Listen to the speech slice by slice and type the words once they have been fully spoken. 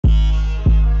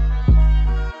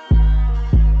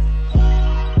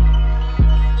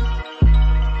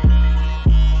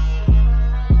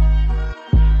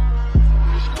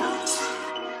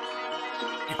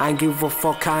ain't give a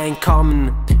fuck, I ain't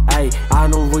coming. Ayy, I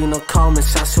don't read no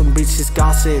comments, I some bitches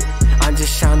gossip. I'm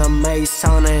just tryna make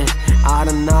something out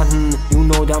of nothing. You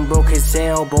know that I'm broke as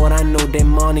hell, but I know that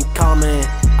money coming.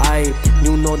 Ayy,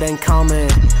 you know that coming.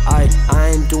 Ayy, I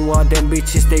ain't do all them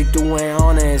bitches, they doing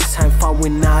honest. I ain't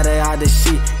fucking none of other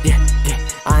shit, yeah.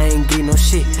 I ain't get no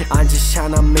shit, I'm just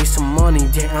tryna make some money,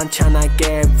 yeah, I'm tryna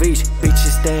get rich.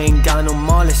 Bitches, they ain't got no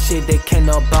money, shit, they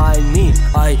cannot buy me.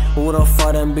 Ayy, what the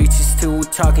fuck them bitches too,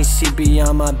 talking shit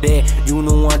behind my back. You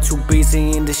know I'm too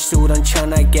busy in the shoot, I'm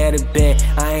tryna get it back.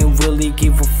 I ain't really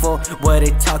give a fuck what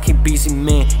they talking, busy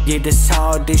man. Yeah, that's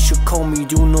how they should call me,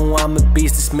 you know I'm a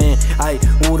businessman. Ayy,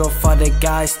 who the fuck the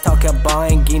guys talking about, I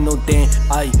ain't get no damn.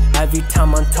 Ayy, every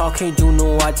time I'm talking, you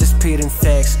know I just spitting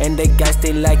facts. And the guys,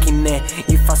 they liking that.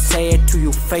 If I say it to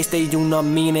your face, they do not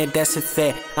mean it, that's a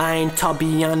fact. I ain't talk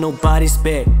beyond nobody's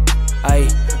back.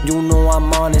 Ayy, you know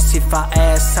I'm honest. If I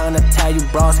ask, I'ma tell you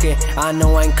broski. I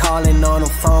know I ain't calling on the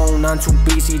phone, I'm too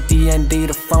busy D&D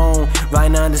the phone.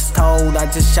 Right now it's told, I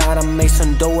just try to make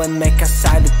some dough and make a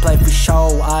side to play for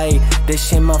show. Ayy, they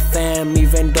shit my fam,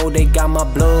 even though they got my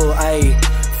blood. Ayy,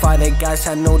 for the guys,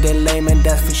 I know they lame and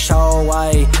that's for sure.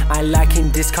 Ayy, I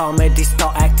liking this comedy,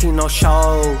 start acting no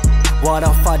show. What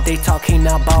the fuck they talking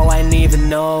about, I ain't even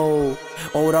know.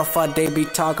 What the fuck they be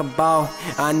talking about,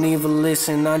 I ain't even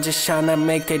listen. I'm just tryna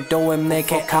make it dough and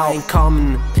make it out. I ain't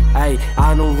coming, ayy,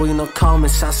 I don't read no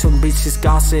comments, I some bitches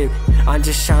gossip. I'm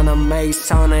just tryna make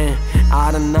something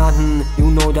out of nothing.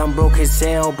 You know that I'm broke as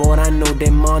hell, but I know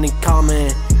that money coming.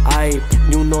 Ayy,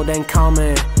 you know that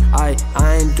coming. Ayy,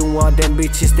 I ain't do all them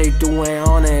bitches, they doing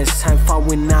honest. I ain't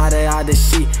fucking none of other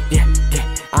shit, yeah.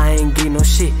 I ain't get no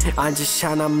shit, I'm just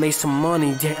tryna make some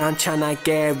money, yeah, I'm tryna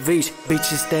get rich.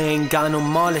 Bitches, they ain't got no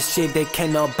money, shit, they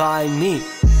cannot buy me.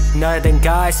 None of them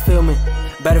guys feel me,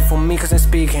 better for me cause I'm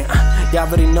speaking. Y'all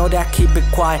already know that I keep it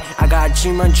quiet, I got a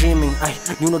dream, I'm dreaming.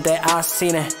 You know that I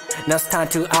seen it, now it's time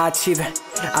to achieve it.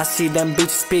 I see them bitches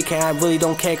speaking, I really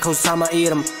don't care cause I'ma eat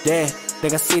them. Yeah, they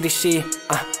can see this shit,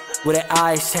 with their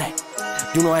eyes, hey.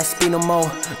 You know I speak no more,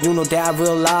 you know that I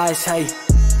realize, hey.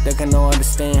 They can no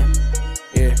understand.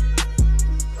 Yeah,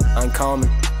 I'm coming.